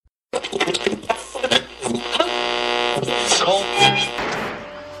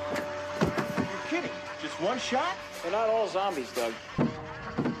kidding? Just one shot? They're not all zombies, Doug.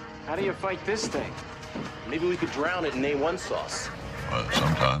 How do you fight this thing? Maybe we could drown it in A1 sauce. Well,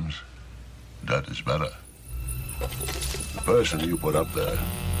 sometimes that is better. The person you put up there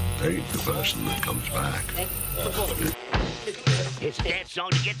ain't the person that comes back. It's a dance song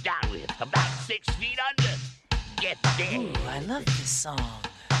to get down with. About 6 feet under. Get there. Ooh, I love this song.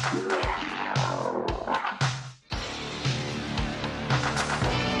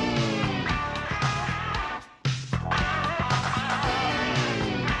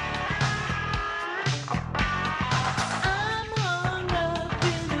 I'm hung up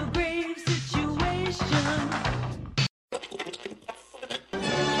in a grave situation.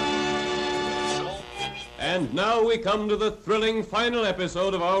 And now we come to the thrilling final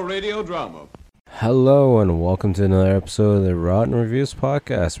episode of our radio drama. Hello and welcome to another episode of the Rotten Reviews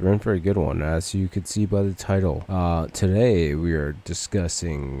podcast. We're in for a good one, as you could see by the title. Today we are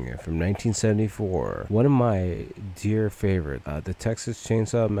discussing from 1974, one of my dear favorite, the Texas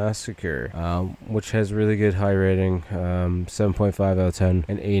Chainsaw Massacre, which has really good high rating, 7.5 out of 10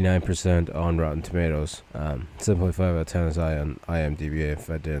 and 89% on Rotten Tomatoes. 7.5 out of 10 is on IMDb. If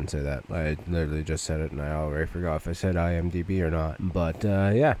I didn't say that, I literally just said it and I already forgot if I said IMDb or not. But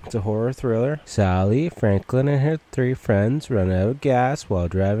yeah, it's a horror thriller. Sally, Franklin, and her 3 friends run out of gas while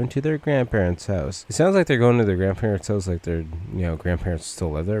driving to their grandparents' house. It sounds like they're going to their grandparents' house like their, grandparents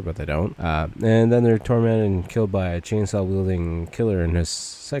still live there, but they don't. And then they're tormented and killed by a chainsaw-wielding killer and his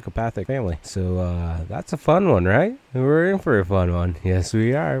psychopathic family. So that's a fun one, right? We're in for a fun one. Yes,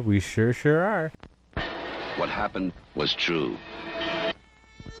 we are. We sure are. What happened was true.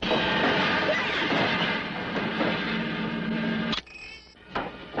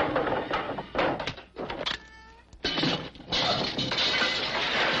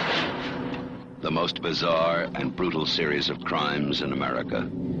 The most bizarre and brutal series of crimes in America.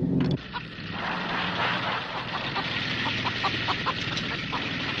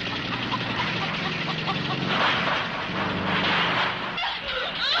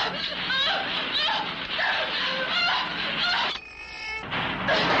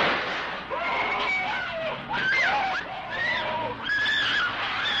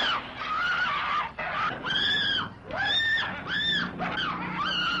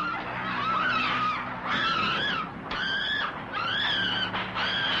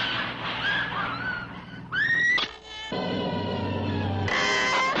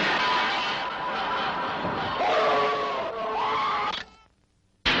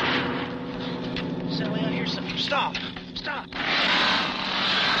 Sally, I hear something. Stop.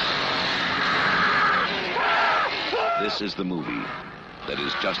 This is the movie that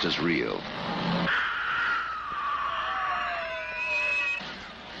is just as real,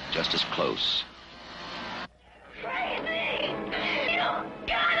 just as close,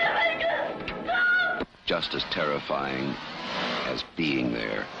 just as terrifying as being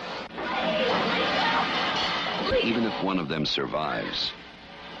there. Even if one of them survives,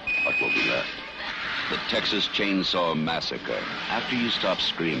 what will be left? The Texas Chainsaw Massacre. After you stop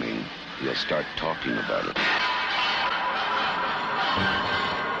screaming, you'll start talking about it.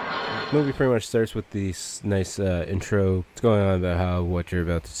 The movie pretty much starts with this nice intro. It's going on about how what you're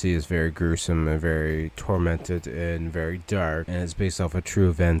about to see is very gruesome and very tormented and very dark, and it's based off of true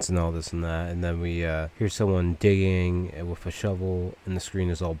events and all this and that. And then we hear someone digging with a shovel, and the screen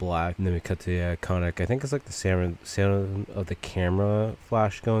is all black. And then we cut to the iconic, I think it's like the sound of the camera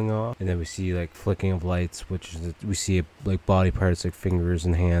flash going off, and then we see like flicking of lights, which is we see like body parts like fingers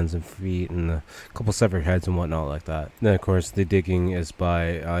and hands and feet and a couple severed heads and whatnot like that. And then of course the digging is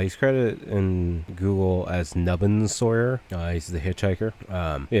by he's credited in Google as Nubbins Sawyer. He's the hitchhiker.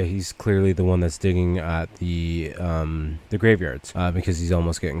 Yeah, he's clearly the one that's digging at the graveyards because he's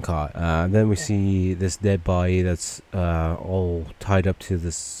almost getting caught. Then we see this dead body that's all tied up to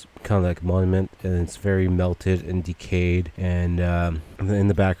this kind of like monument, and it's very melted and decayed. And in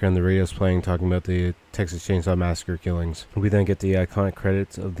the background, the radio's playing, talking about the Texas Chainsaw Massacre killings. We then get the iconic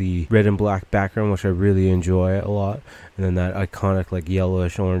credits of the red and black background, which I really enjoy a lot, and then that iconic like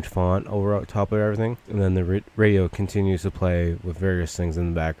yellowish orange font over top of everything, and then the radio continues to play with various things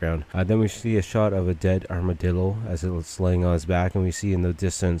in the background. Then we see a shot of a dead armadillo as it's laying on his back, and we see in the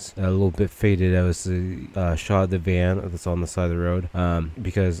distance a little bit faded out is the shot of the van that's on the side of the road,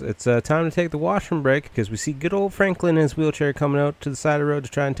 because it's time to take the washroom break, because we see good old Franklin in his wheelchair coming out to the side side of the road to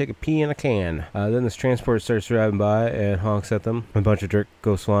try and take a pee in a can. Then this transport starts driving by and honks at them. A bunch of dirt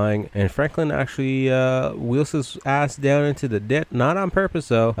goes flying, and Franklin actually wheels his ass down into the ditch. Not on purpose,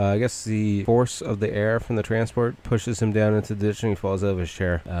 though. I guess the force of the air from the transport pushes him down into the ditch, and he falls out of his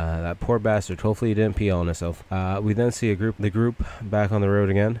chair. That poor bastard. Hopefully he didn't pee on himself. We then see the group back on the road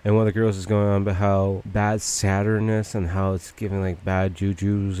again, and one of the girls is going on about how bad Saturn is and how it's giving like bad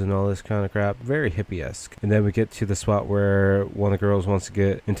jujus and all this kind of crap. Very hippie-esque. And then we get to the spot where one of the girls wants to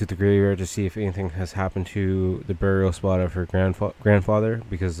get into the graveyard to see if anything has happened to the burial spot of her grandfather,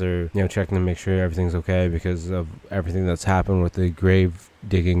 because they're checking to make sure everything's okay because of everything that's happened with the grave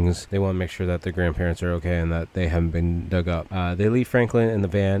diggings. They want to make sure that their grandparents are okay and that they haven't been dug up. They leave Franklin in the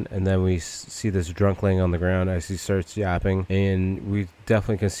van, and then we see this drunk laying on the ground as he starts yapping, and we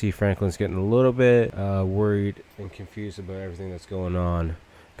definitely can see Franklin's getting a little bit worried and confused about everything that's going on.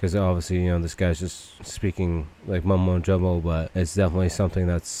 Because obviously, this guy's just speaking like mumbo jumbo, but it's definitely something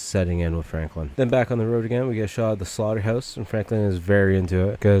that's setting in with Franklin. Then back on the road again, we get a shot of the slaughterhouse, and Franklin is very into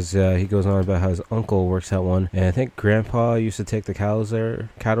it because he goes on about how his uncle works at one, and I think Grandpa used to take the cattle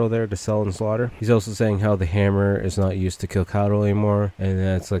there to sell and slaughter. He's also saying how the hammer is not used to kill cattle anymore, and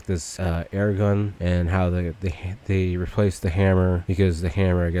that's like this air gun, and how they replaced the hammer because the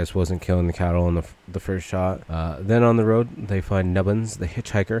hammer, I guess, wasn't killing the cattle in the first shot. Then on the road, they find Nubbins, the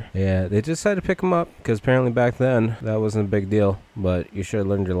hitchhiker. Yeah, they decided to pick him up because apparently back then that wasn't a big deal, but you should have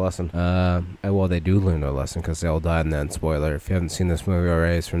learned your lesson. Well, they do learn their lesson because they all died in the end. Spoiler, if you haven't seen this movie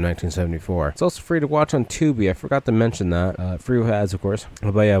already, it's from 1974. It's also free to watch on Tubi. I forgot to mention that. Free with ads, of course.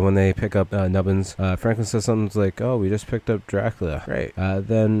 But yeah, when they pick up Nubbins, Franklin says something like, "Oh, we just picked up Dracula." Great.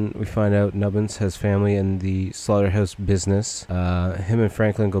 Then we find out Nubbins has family in the slaughterhouse business. Him and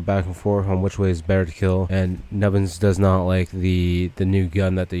Franklin go back and forth on which way is better to kill, and Nubbins does not like the new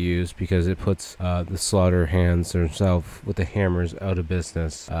gun that they use because it puts the slaughter hands himself with the hammers out of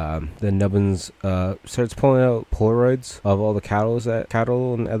business. Then Nubbins starts pulling out Polaroids of all the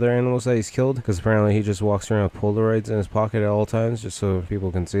cattle and other animals that he's killed, because apparently he just walks around with Polaroids in his pocket at all times just so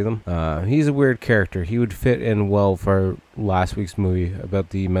people can see them. He's a weird character. He would fit in well for last week's movie about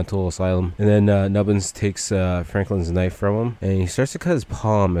the mental asylum. And then Nubbins takes Franklin's knife from him, and he starts to cut his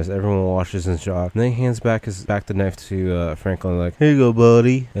palm as everyone watches in shock. And then he hands back the knife to Franklin, like, "Here you go,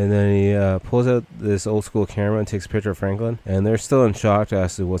 buddy." And then he pulls out this old school camera and takes a picture of Franklin, and they're still in shock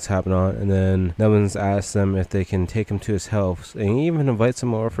as to what's happening on. And then Nubbins asks them if they can take him to his house, and he even invites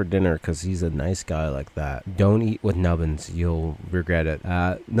him over for dinner because he's a nice guy like that. Don't eat with Nubbins, you'll regret it.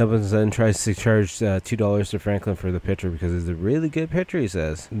 Nubbins then tries to charge $2 to Franklin for the picture because it's a really good picture, he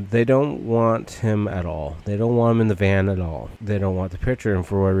says. They don't want him at all. They don't want him in the van at all. They don't want the picture, and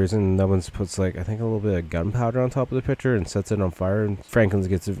for what reason, Nubbins puts I think a little bit of gunpowder on top of the picture and sets it on fire, and Franklin's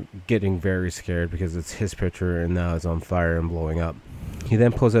getting very scared because it's his picture and now it's on fire and blowing up. He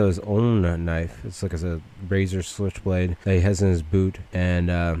then pulls out his own knife. It's like a razor switchblade that he has in his boot,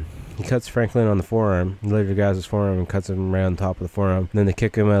 and he cuts Franklin on the forearm. He later grabs his forearm and cuts him around the top of the forearm. And then they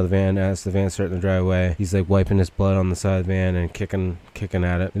kick him out of the van as the van's starting to drive away. He's wiping his blood on the side of the van and kicking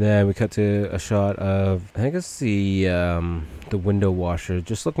at it. And then we cut to a shot of, I think it's the window washer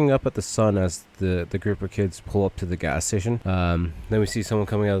just looking up at the sun as the group of kids pull up to the gas station. Then we see someone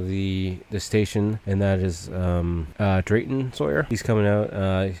coming out of the station, and that is Drayton Sawyer. He's coming out,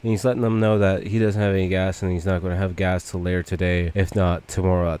 and he's letting them know that he doesn't have any gas, and he's not going to have gas till later today, if not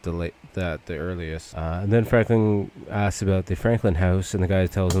tomorrow at the earliest. And then Franklin asks about the Franklin house, and the guy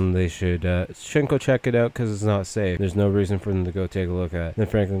tells him they shouldn't go check it out because it's not safe. There's no reason for them to go take a look at it. Then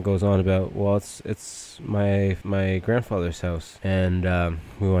Franklin goes on about, well, it's my grandfather's house, and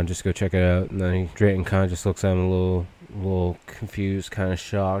we want to just go check it out. And then Drayton kind of just looks at him a little confused, kind of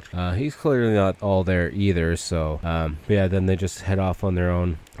shocked. He's clearly not all there either, so but yeah, then they just head off on their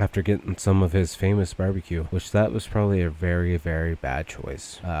own after getting some of his famous barbecue, which that was probably a very, very bad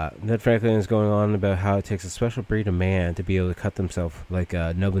choice. Then Franklin is going on about how it takes a special breed of man to be able to cut themselves like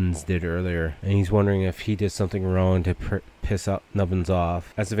Nubbins did earlier, and he's wondering if he did something wrong to piss Nubbins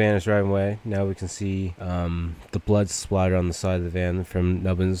off. As the van is driving away, now we can see the blood splatter on the side of the van from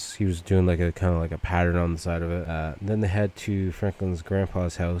Nubbins. He was doing kind of like a pattern on the side of it. Then they head to Franklin's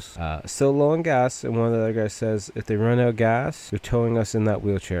grandpa's house, still low on gas, and one of the other guys says, if they run out of gas, you're towing us in that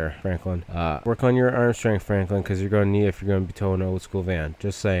wheelchair, Franklin. Work on your arm strength, Franklin, because you're going to need it if you're going to be towing an old school van.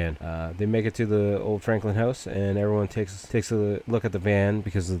 Just saying. They make it to the old Franklin house, and everyone takes a look at the van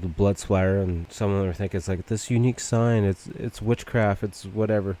because of the blood splatter, and some of them think it's like this unique sign. It's witchcraft. It's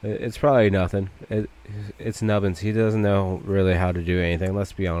whatever. It's probably nothing. It's Nubbins. He doesn't know really how to do anything.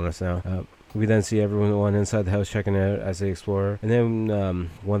 Let's be honest now. We then see everyone inside the house checking it out as they explore. And then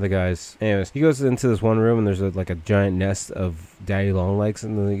one of the guys, anyways, he goes into this one room and there's like a giant nest of daddy long legs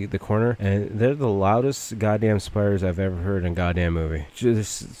in the corner. And they're the loudest goddamn spiders I've ever heard in a goddamn movie.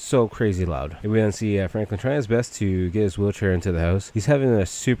 Just so crazy loud. And we then see Franklin trying his best to get his wheelchair into the house. He's having a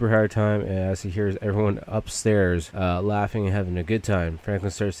super hard time as he hears everyone upstairs laughing and having a good time.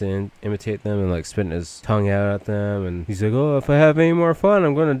 Franklin starts to imitate them and like spitting his tongue out at them. And he's like, oh, if I have any more fun,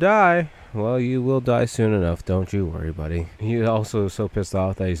 I'm going to die. Well, you will die soon enough. Don't you worry, buddy. He also is so pissed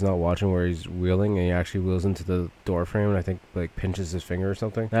off that he's not watching where he's wheeling, and he actually wheels into the door frame and I think like pinches his finger or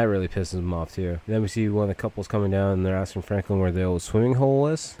something. That really pisses him off too. And then we see one of the couples coming down and they're asking Franklin where the old swimming hole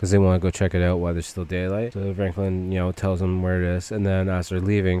is because they want to go check it out while there's still daylight. So Franklin, tells them where it is. And then as they're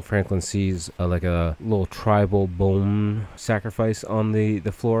leaving, Franklin sees like a little tribal bone sacrifice on the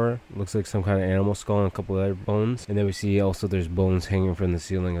floor. Looks like some kind of animal skull and a couple of other bones. And then we see also there's bones hanging from the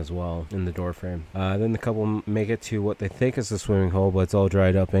ceiling as well in the door frame. Then the couple make it to what they think is the swimming hole, but it's all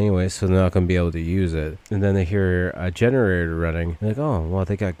dried up anyway, so they're not going to be able to use it. And then they hear a generator running. They're like, oh, well,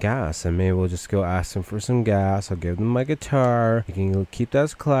 they got gas, and maybe we'll just go ask them for some gas. I'll give them my guitar. You can keep that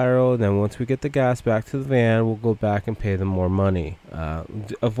as collateral. Then once we get the gas back to the van, we'll go back and pay them more money.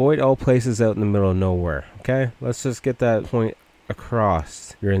 Avoid all places out in the middle of nowhere, okay? Let's just get that point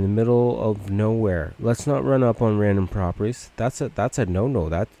across. You're in the middle of nowhere. Let's not run up on random properties. That's a no-no.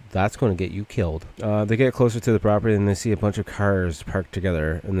 That's going to get you killed. They get closer to the property and they see a bunch of cars parked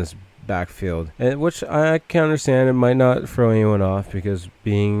together in this backfield, and which I can understand. It might not throw anyone off because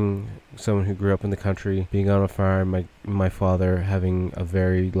being someone who grew up in the country, being on a farm, my father having a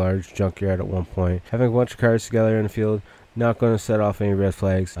very large junkyard at one point, having a bunch of cars together in the field, not going to set off any red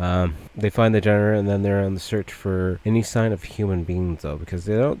flags. They find the generator and then they're on the search for any sign of human beings though, because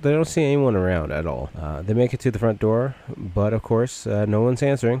they don't see anyone around at all. They make it to the front door, but of course no one's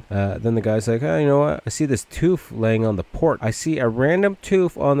answering. Then the guy's like, you know what? I see this tooth laying on the porch. I see a random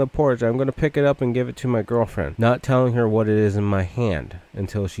tooth on the porch. I'm going to pick it up and give it to my girlfriend, not telling her what it is in my hand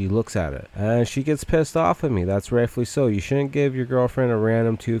until she looks at it. And she gets pissed off at me. That's rightfully so. You shouldn't give your girlfriend a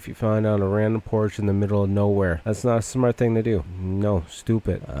random tooth you find on a random porch in the middle of nowhere. That's not a smart thing to do. No,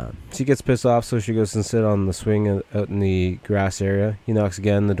 stupid. She gets pissed off, so she goes and sit on the swing out in the grass area. He knocks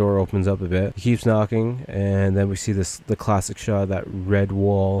again. The door opens up a bit. He keeps knocking, and then we see the classic shot of that red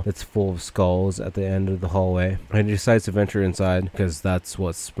wall that's full of skulls at the end of the hallway. And he decides to venture inside because that's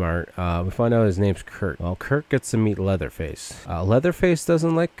what's smart. We find out his name's Kurt. Well, Kurt gets to meet Leatherface. Leatherface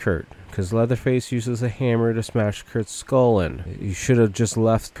doesn't like Kurt because Leatherface uses a hammer to smash Kurt's skull in. You should have just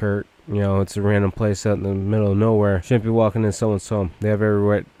left Kurt. It's a random place out in the middle of nowhere. Shouldn't be walking in someone's home. They have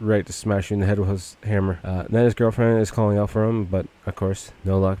every right to smash you in the head with his hammer. Then his girlfriend is calling out for him, but of course,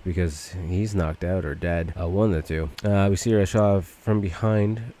 no luck because he's knocked out or dead. One of the two. We see a shot from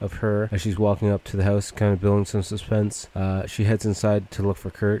behind of her as she's walking up to the house, kind of building some suspense. She heads inside to look for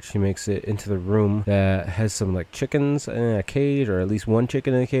Kurt. She makes it into the room that has some like chickens in a cage, or at least one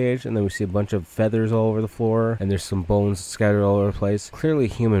chicken in a cage, and then we see a bunch of feathers all over the floor, and there's some bones scattered all over the place. Clearly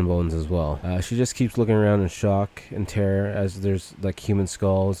human bones as well. She just keeps looking around in shock and terror as there's like human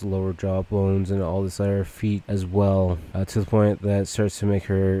skulls, lower jaw bones, and all this other feet as well, to the point that it starts to make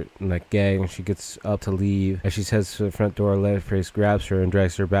her like gag, and she gets up to leave. As she heads to the front door, Leatherface grabs her and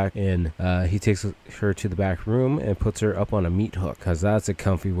drags her back in. He takes her to the back room and puts her up on a meat hook, because that's a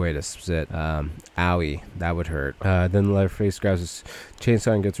comfy way to sit. Owie, that would hurt. Then Leatherface grabs his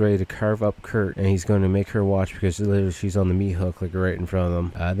chainsaw and gets ready to carve up Kurt, and he's going to make her watch because literally she's on the meat hook like right in front of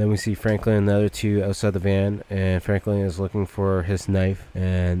them. Then we see Franklin and the other two outside the van, and Franklin is looking for his knife,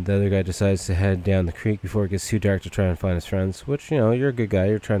 and the other guy decides to head down the creek before it gets too dark to try and find his friends, which, you're a good guy,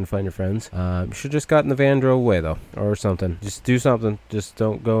 you're trying to find your friends. You should just got in the van, drove away though, or something. Just do something, just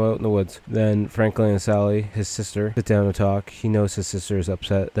don't go out in the woods. Then Franklin and Sally, his sister, sit down to talk. He knows his sister is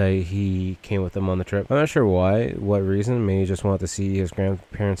upset that he came with them on the trip. I'm not sure why, what reason, maybe he just wanted to see his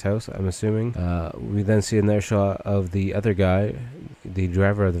grandparents' house, I'm assuming. We then see another shot of the other guy, the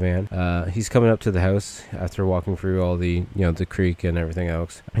driver of the van. He's coming up to the house after walking through all the, the creek and everything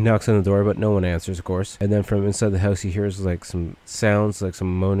else. He knocks on the door, but no one answers, of course. And then from inside the house, he hears like some sounds, like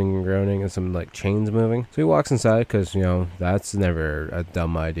some moaning and groaning and some like chains moving. So he walks inside because, that's never a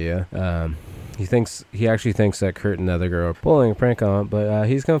dumb idea. he actually thinks that Kurt and the other girl are pulling a prank on him, but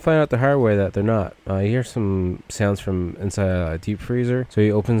he's gonna find out the hard way that they're not. He hears some sounds from inside a deep freezer, so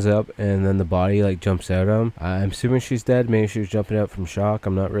he opens it up, and then the body like jumps out at him. I'm assuming she's dead. Maybe she was jumping out from shock.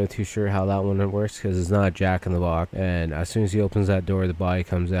 I'm not really too sure how that one works because it's not a Jack in the Box. And as soon as he opens that door, the body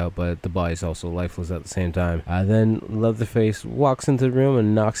comes out, but the body's also lifeless at the same time. Then Leatherface walks into the room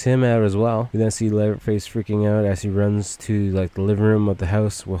and knocks him out as well. We then see Leatherface freaking out as he runs to like the living room of the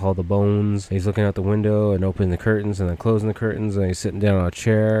house with all the bones. He's looking out the window and opening the curtains and then closing the curtains, and he's sitting down on a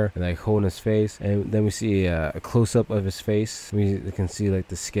chair and like holding his face. And then we see a close-up of his face. We can see like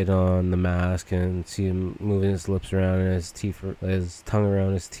the skin on the mask and see him moving his lips around and his tongue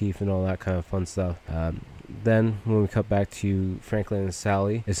around his teeth and all that kind of fun stuff. Then when we cut back to Franklin and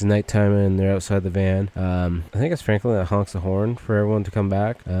Sally, it's nighttime and they're outside the van. I think it's Franklin that honks the horn for everyone to come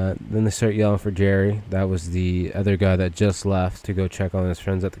back. Then they start yelling for Jerry. That was the other guy that just left to go check on his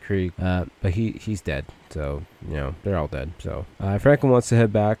friends at the creek. But he's dead. So, they're all dead. So, Franklin wants to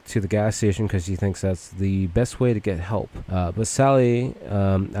head back to the gas station because he thinks that's the best way to get help. But Sally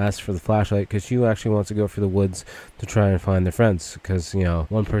asks for the flashlight because she actually wants to go for the woods to try and find their friends. Because,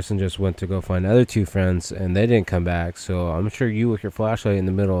 one person just went to go find the other two friends and they didn't come back. So, I'm sure you with your flashlight in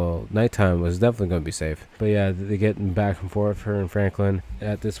the middle of nighttime was definitely going to be safe. But yeah, they get back and forth, her and Franklin.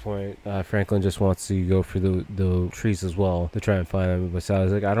 At this point, Franklin just wants to go for the trees as well to try and find them. But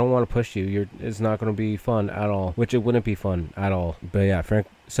Sally's like, I don't want to push you. It's not going to be fun at all, which it wouldn't be fun at all. But yeah,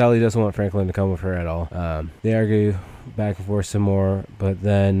 Sally doesn't want Franklin to come with her at all. They argue back and forth some more, but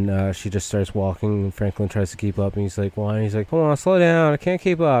then she just starts walking and Franklin tries to keep up and he's like, why? He's like, come on, slow down, I can't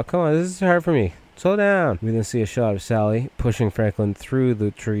keep up, come on, this is hard for me. Slow down. We then see a shot of Sally pushing Franklin through the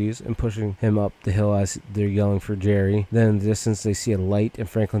trees and pushing him up the hill as they're yelling for Jerry. Then in the distance they see a light and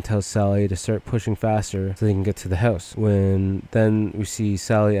Franklin tells Sally to start pushing faster so they can get to the house. Then we see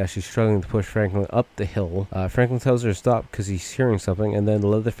Sally actually struggling to push Franklin up the hill. Franklin tells her to stop because he's hearing something, and then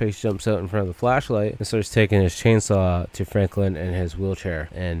Leatherface jumps out in front of the flashlight and starts taking his chainsaw to Franklin and his wheelchair.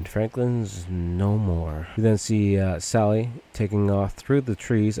 And Franklin's no more. We then see Sally taking off through the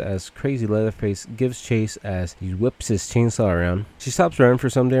trees as crazy Leatherface gives chase as he whips his chainsaw around. She stops running for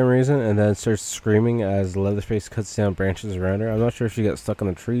some damn reason and then starts screaming as Leatherface cuts down branches around her. I'm not sure if she got stuck in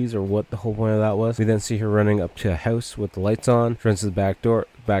the trees or what the whole point of that was. We then see her running up to a house with the lights on. She runs to the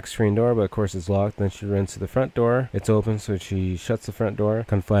back screen door, but of course it's locked. Then she runs to the front door. It's open, so she shuts the front door.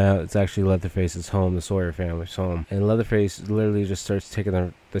 Come find out it's actually Leatherface's home, the Sawyer family's home. And Leatherface literally just starts taking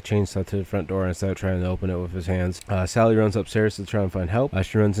the chainsaw to the front door instead of trying to open it with his hands. Sally runs upstairs to try and find help.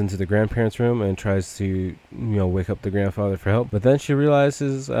 She runs into the grandparents' room and tries to, wake up the grandfather for help. But then she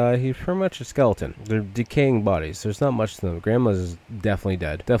realizes he's pretty much a skeleton. They're decaying bodies. There's not much to them. Grandma's definitely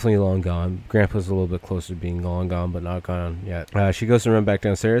dead. Definitely long gone. Grandpa's a little bit closer to being long gone, but not gone yet. She goes to run back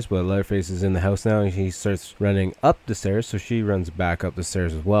downstairs, but Leatherface is in the house now, and he starts running up the stairs, so she runs back up the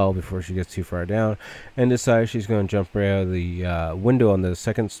stairs as well before she gets too far down, and decides she's going to jump right out of the window on the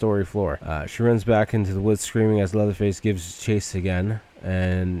second-story floor. She runs back into the woods screaming as Leatherface gives chase again.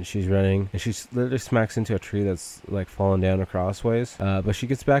 And she's running, and she literally smacks into a tree that's like falling down crossways. But she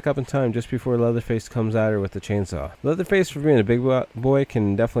gets back up in time just before Leatherface comes at her with the chainsaw. Leatherface, for being a big boy,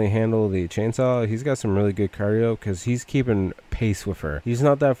 can definitely handle the chainsaw. He's got some really good cardio because he's keeping pace with her. He's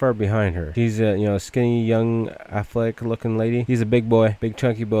not that far behind her. He's a skinny, young, athletic-looking lady. He's a big boy, big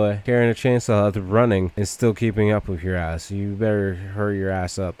chunky boy, carrying a chainsaw out running and still keeping up with your ass. You better hurry your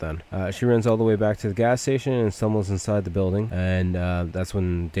ass up then. She runs all the way back to the gas station and stumbles inside the building, and that's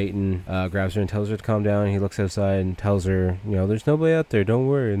when Dayton grabs her and tells her to calm down. He looks outside and tells her, there's nobody out there. Don't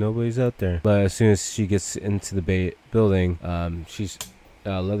worry, nobody's out there. But as soon as she gets into the building,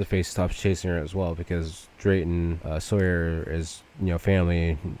 Leatherface stops chasing her as well because Drayton Sawyer is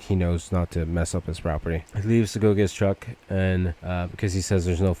family. He knows not to mess up his property. He leaves to go get his truck, and because he says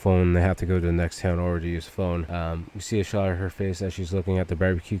there's no phone, they have to go to the next town over to use the phone. We see a shot of her face as she's looking at the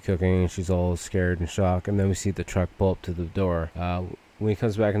barbecue cooking, and she's all scared and shocked. And then we see the truck pull up to the door. When he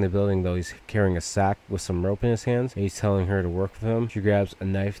comes back in the building, though, he's carrying a sack with some rope in his hands, and he's telling her to work with him. She grabs a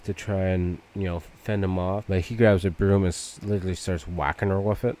knife to try and, fend him off. Like, he grabs a broom and literally starts whacking her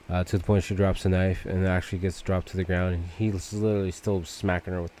with it, to the point she drops the knife and actually gets dropped to the ground. And he's literally still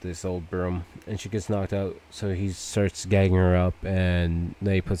smacking her with this old broom, and she gets knocked out, so he starts gagging her up, and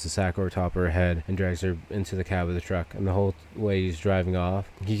then he puts the sack over top of her head and drags her into the cab of the truck. And the whole way he's driving off,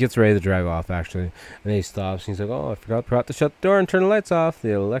 he gets ready to drive off, actually, and then he stops, and he's like, oh, I forgot to shut the door and turn the lights off.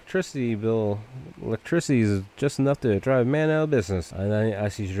 The electricity is just enough to drive a man out of business. And then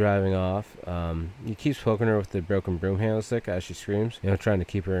as he's driving off, he keeps poking her with the broken broom handle stick as she screams, trying to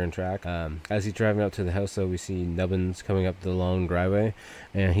keep her in track. As he's driving up to the house, though, we see Nubbins coming up the long driveway,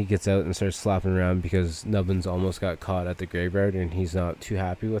 and he gets out and starts slapping around because Nubbins almost got caught at the graveyard, and he's not too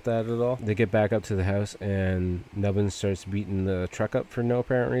happy with that at all. They get back up to the house, and Nubbins starts beating the truck up for no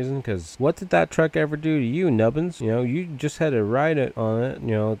apparent reason, because what did that truck ever do to you, Nubbins? You just had to ride it on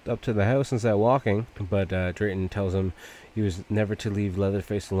it, up to the house instead of walking. But Drayton tells him he was never to leave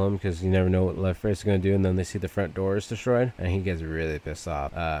Leatherface alone because you never know what Leatherface is going to do. And then they see the front door is destroyed, and he gets really pissed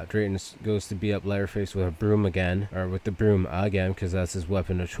off. Drayton goes to beat up Leatherface with a broom again, or with the broom again, because that's his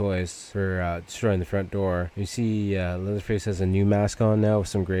weapon of choice for destroying the front door. You see Leatherface has a new mask on now with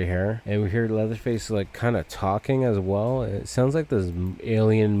some gray hair, and we hear Leatherface like kind of talking as well. It sounds like this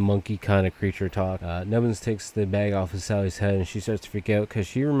alien monkey kind of creature talk. Nubbins takes the bag off of Sally's head, and she starts to freak out because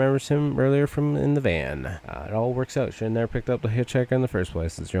she remembers him earlier from in the van. It all works out. She never picked up the hitchhiker in the first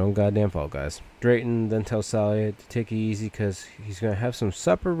place. It's your own goddamn fault, guys. Drayton then tells Sally to take it easy because he's going to have some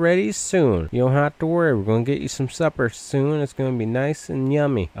supper ready soon. You don't have to worry. We're going to get you some supper soon. It's going to be nice and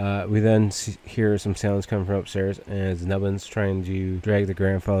yummy. We then hear some sounds coming from upstairs, and it's Nubbins trying to drag the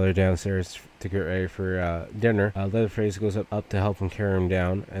grandfather downstairs to get ready for dinner. Leatherface goes up to help him carry him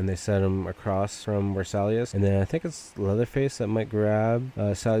down, and they set him across from where Sally is. And then I think it's Leatherface that might grab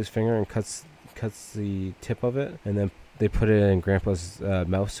Sally's finger and cuts the tip of it, and then they put it in Grandpa's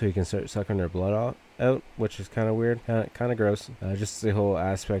mouth so he can start sucking their blood out, which is kind of weird, kind of gross. Just the whole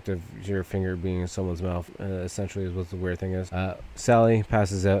aspect of your finger being in someone's mouth, essentially, is what the weird thing is. Sally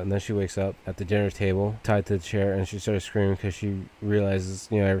passes out, and then she wakes up at the dinner table, tied to the chair, and she starts screaming because she realizes,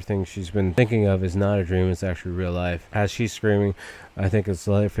 everything she's been thinking of is not a dream; it's actually real life. As she's screaming, I think it's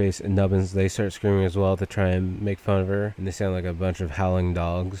Leatherface and Nubbins. They start screaming as well to try and make fun of her, and they sound like a bunch of howling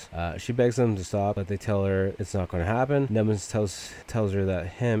dogs. She begs them to stop, but they tell her it's not going to happen. Nubbins tells her that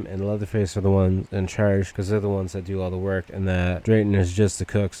him and Leatherface are the ones in charge because they're the ones that do all the work, and that Drayton is just a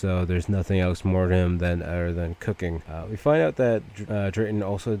cook, so there's nothing else more to him other than cooking. We find out that Drayton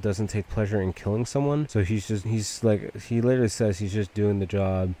also doesn't take pleasure in killing someone, so he literally says he's just doing the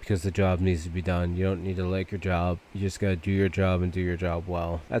job because the job needs to be done. You don't need to like your job. You just gotta do your job and do your job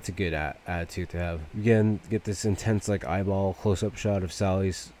well. That's a good attitude to have. You again get this intense eyeball close-up shot of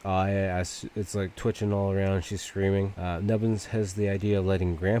Sally's eye as it's twitching all around. She's screaming. Nubbins has the idea of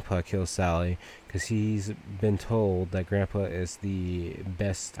letting Grandpa kill Sally because he's been told that Grandpa is the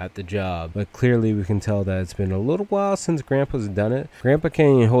best at the job, but clearly we can tell that it's been a little while since Grandpa's done it. Grandpa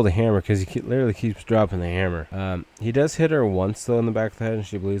can't even hold a hammer because he literally keeps dropping the hammer. He does hit her once though in the back of the head, and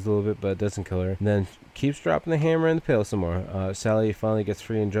she bleeds a little bit, but it doesn't kill her. And then keeps dropping the hammer and the pail some more. Sally finally gets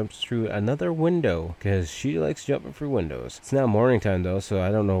free and jumps through another window because she likes jumping through windows. It's now morning time though, so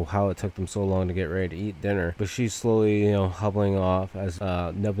I don't know how it took them so long to get ready to eat dinner, but she's slowly hobbling off as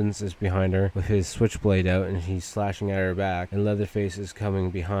Nubbins is behind her with his switchblade out, and he's slashing at her back, and Leatherface is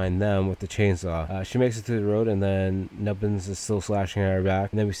coming behind them with the chainsaw. She makes it to the road, and then Nubbins is still slashing at her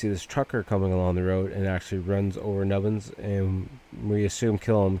back, and then we see this trucker coming along the road and actually runs over Nubbins, and we assume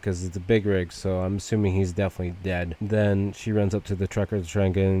kill him because it's a big rig, so I'm assuming he's definitely dead. Then she runs up to the trucker to try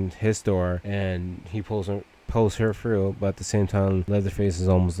and get in his door, and he pulls her through, but at the same time Leatherface is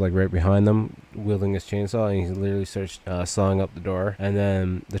almost right behind them wielding his chainsaw, and he literally starts sawing up the door. And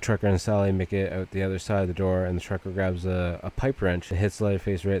then the trucker and Sally make it out the other side of the door, and the trucker grabs a pipe wrench and hits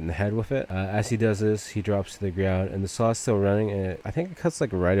Leatherface right in the head with it. As he does this, he drops to the ground, and the saw's still running, and I think it cuts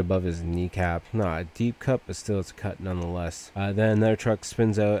right above his kneecap. Not a deep cut, but still it's a cut nonetheless. Then another truck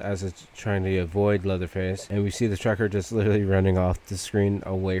spins out as it's trying to avoid Leatherface, and we see the trucker just literally running off the screen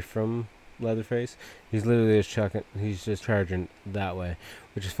away from Leatherface. He's literally just charging that way,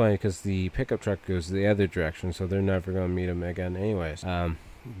 which is funny because the pickup truck goes the other direction, so they're never going to meet him again anyways.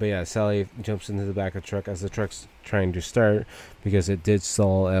 But yeah, Sally jumps into the back of the truck as the truck's trying to start because it did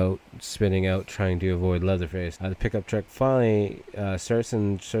stall out, spinning out, trying to avoid Leatherface. The pickup truck finally starts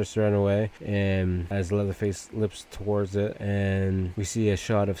to run away, and as Leatherface lips towards it, and we see a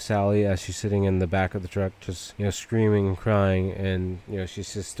shot of Sally as she's sitting in the back of the truck, just screaming and crying, and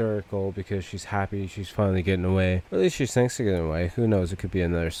she's hysterical because she's happy she's finally getting away. Or at least she thinks to get away. Who knows? It could be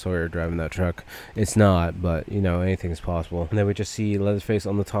another Sawyer driving that truck. It's not, but anything is possible. And then we just see Leatherface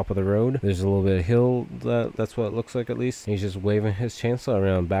on the top of the road. There's a little bit of hill. That's what it looks like, at least. He's just waving his chainsaw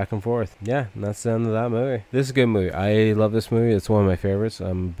around back and forth. Yeah, and that's the end of that movie. This is a good movie. I love this movie. It's one of my favorites.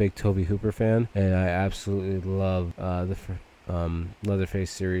 I'm a big Tobe Hooper fan, and I absolutely love Leatherface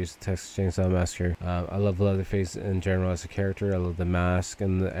series, Texas Chainsaw Massacre. I love Leatherface in general as a character. I love the mask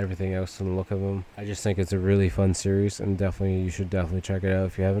and everything else and the look of him. I just think it's a really fun series, and you should definitely check it out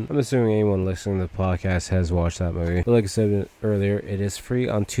if you haven't. I'm assuming anyone listening to the podcast has watched that movie. But like I said earlier, it is free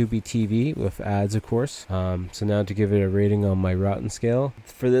on Tubi TV with ads, of course. So now to give it a rating on my Rotten scale.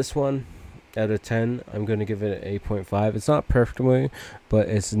 For this one, out of 10, I'm going to give it an 8.5. It's not a perfect movie, but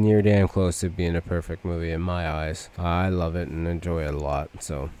it's near damn close to being a perfect movie in my eyes. I love it and enjoy it a lot,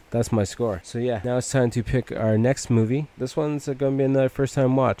 so that's my score. So yeah, now it's time to pick our next movie. This one's going to be another first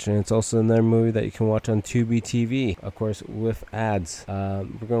time watch, and it's also another movie that you can watch on Tubi TV, of course, with ads. We're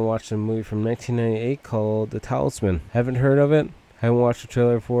going to watch a movie from 1998 called The Talisman. Haven't heard of it? Haven't watched the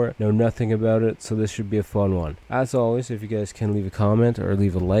trailer for it, know nothing about it, so this should be a fun one. As always, if you guys can leave a comment or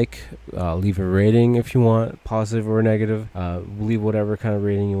leave a like, leave a rating if you want, positive or negative, leave whatever kind of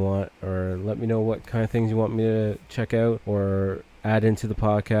rating you want, or let me know what kind of things you want me to check out or add into the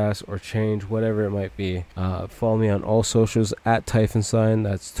podcast or change, whatever it might be. Follow me on all socials at Typhonstein.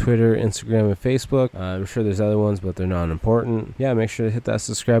 That's Twitter, Instagram, and Facebook. I'm sure there's other ones, but they're not important. Yeah, make sure to hit that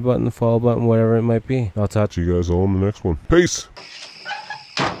subscribe button, the follow button, whatever it might be. I'll talk to you guys all in the next one. Peace!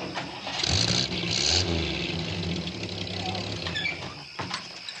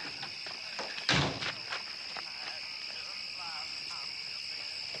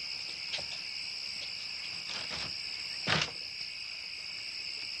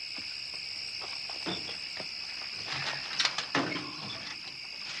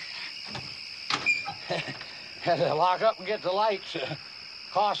 Had to lock up and get the lights.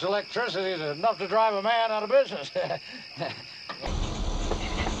 Cost electricity is enough to drive a man out of business. I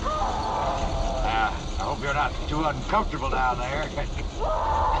hope you're not too uncomfortable down there.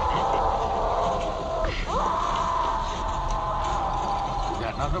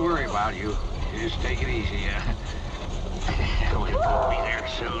 Got nothing to worry about. You just take it easy. We'll both be there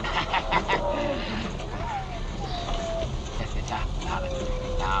soon.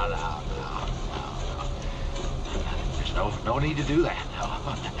 No. No need to do that. No.